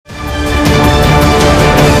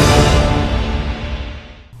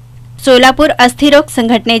सोलापूर अस्थिरोग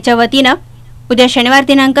संघटनेच्या वतीनं उद्या शनिवार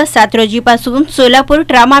दिनांक 7 रोजीपासून सोलापूर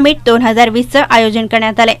ट्रामा मीट 2020चं आयोजन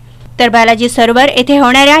करण्यात आले। तर बालाजी सरोवर येथे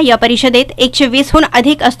होणाऱ्या या परिषदेत 120हून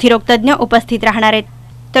अधिक अस्थिरोग तज्ञ उपस्थित राहणार आहेत।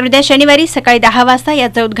 तर उद्या शनिवारी सकाळी 10 वाजता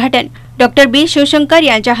याचं उद्घाटन डॉक्टर बी शिवशंकर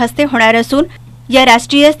यांच्या हस्ते होणार असून या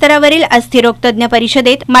राष्ट्रीय स्तरावरील अस्थिरोग तज्ञ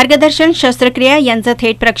परिषदेत मार्गदर्शन शस्त्रक्रिया यांचं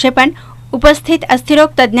थेट प्रक्षेपण उपस्थित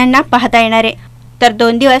अस्थिरोग तज्ञांना पाहता येणार आहे। तर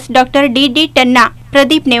 2 दिवस डॉक्टर डी टन्ना,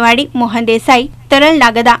 प्रदीप नेवाडी, मोहन देसाई, तरल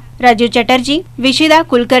नागदा, राजू चटर्जी, विशिदा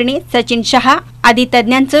कुलकर्णी, सचिन शहा आदी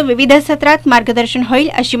तज्ञांचं विविध सत्रात मार्गदर्शन होईल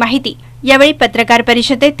अशी माहिती यावेळी पत्रकार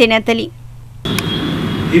परिषदेत देण्यात आली।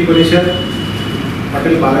 ही परिषद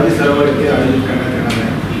हॉटेल बालाजी सरोवर येथे आयोजित करण्यात येणार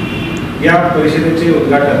आहे। या परिषदेचे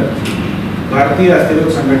उद्घाटन भारतीय अस्थिरोग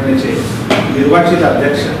संघटनेचे निर्वाचित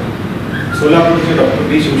अध्यक्ष सोलापूरचे डॉक्टर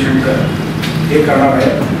बी शिवशंकर हे करणार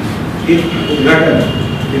आहेत। हे उद्घाटन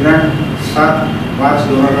दिनांक 7 मार्च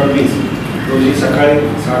 2020 रोजी सकाळी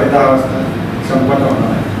 10:30 वाजता संपन्न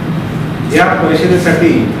होणार आहे। या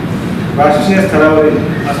परिषदेसाठी राष्ट्रीय स्तरावरील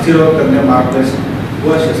अस्थिरोग तज्ञ मार्गदर्शन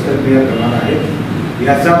व शस्त्रक्रिया करणार आहेत।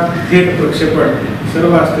 याचा थेट प्रक्षेपण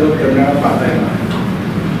सर्व अस्थिरोग तज्ञांना पाहता येणार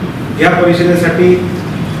आहे। या परिषदेसाठी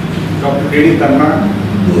doctor D टन्ना,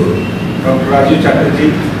 doctor Raju Chatterjee,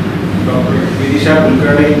 doctor Vidisha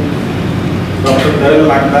Kulkarni, doctor तरल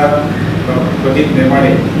नागदा, डॉक्टर प्रदीप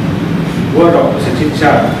नेवाडे व डॉक्टर सचिन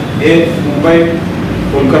शाह हे मुंबई,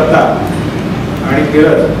 कोलकाता आणि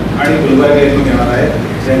केरळ आणि गुलबर्गा येथून येणार आहेत।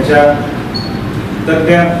 त्यांच्या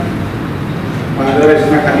तज्ञ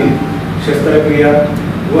मार्गदर्शनाखाली शस्त्रक्रिया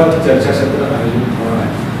व चर्चासत्र आयोजित होणार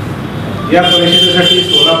आहे। या परिषदेसाठी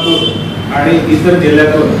सोलापूर आणि इतर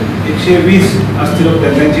जिल्ह्यातून 120 अस्थिरोग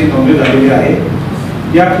तज्ञांची नोंदणी झालेली आहे।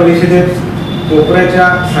 या परिषदेत कोपऱ्याच्या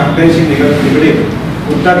सांध्याशी निगडीत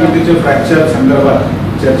गुंतागुंतीचे फ्रॅक्चर संदर्भात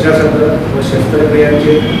चर्चासत्र व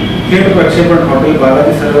शस्त्रक्रियांचे थेट प्रक्षेपण हॉटेल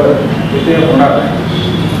बालाजी सरोवर येथे होणार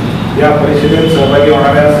आहे। या परिषदेत सहभागी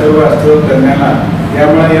होणाऱ्या सर्व अस्थिरोग तज्ञांना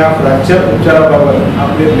यामुळे या फ्रॅक्चर उपचाराबाबत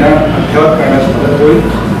आपले ज्ञान अद्ययावत करण्यास मदत होईल।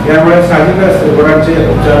 यामुळे साहजिकच रुग्णांचे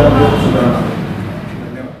उपचारामध्ये सुधारणा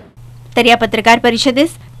होईल। तर या पत्रकार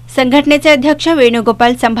परिषदेस संघटनेचे अध्यक्ष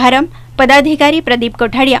वेणुगोपाल संभारम, पदाधिकारी प्रदीप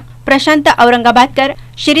कोठाडिया, प्रशांत औरंगाबादकर,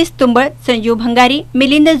 शिरीष तुंबळ, संजीव भंगारी,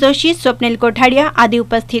 मिलिंद जोशी, स्वप्नील कोठाडिया आदी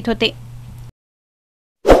उपस्थित होते।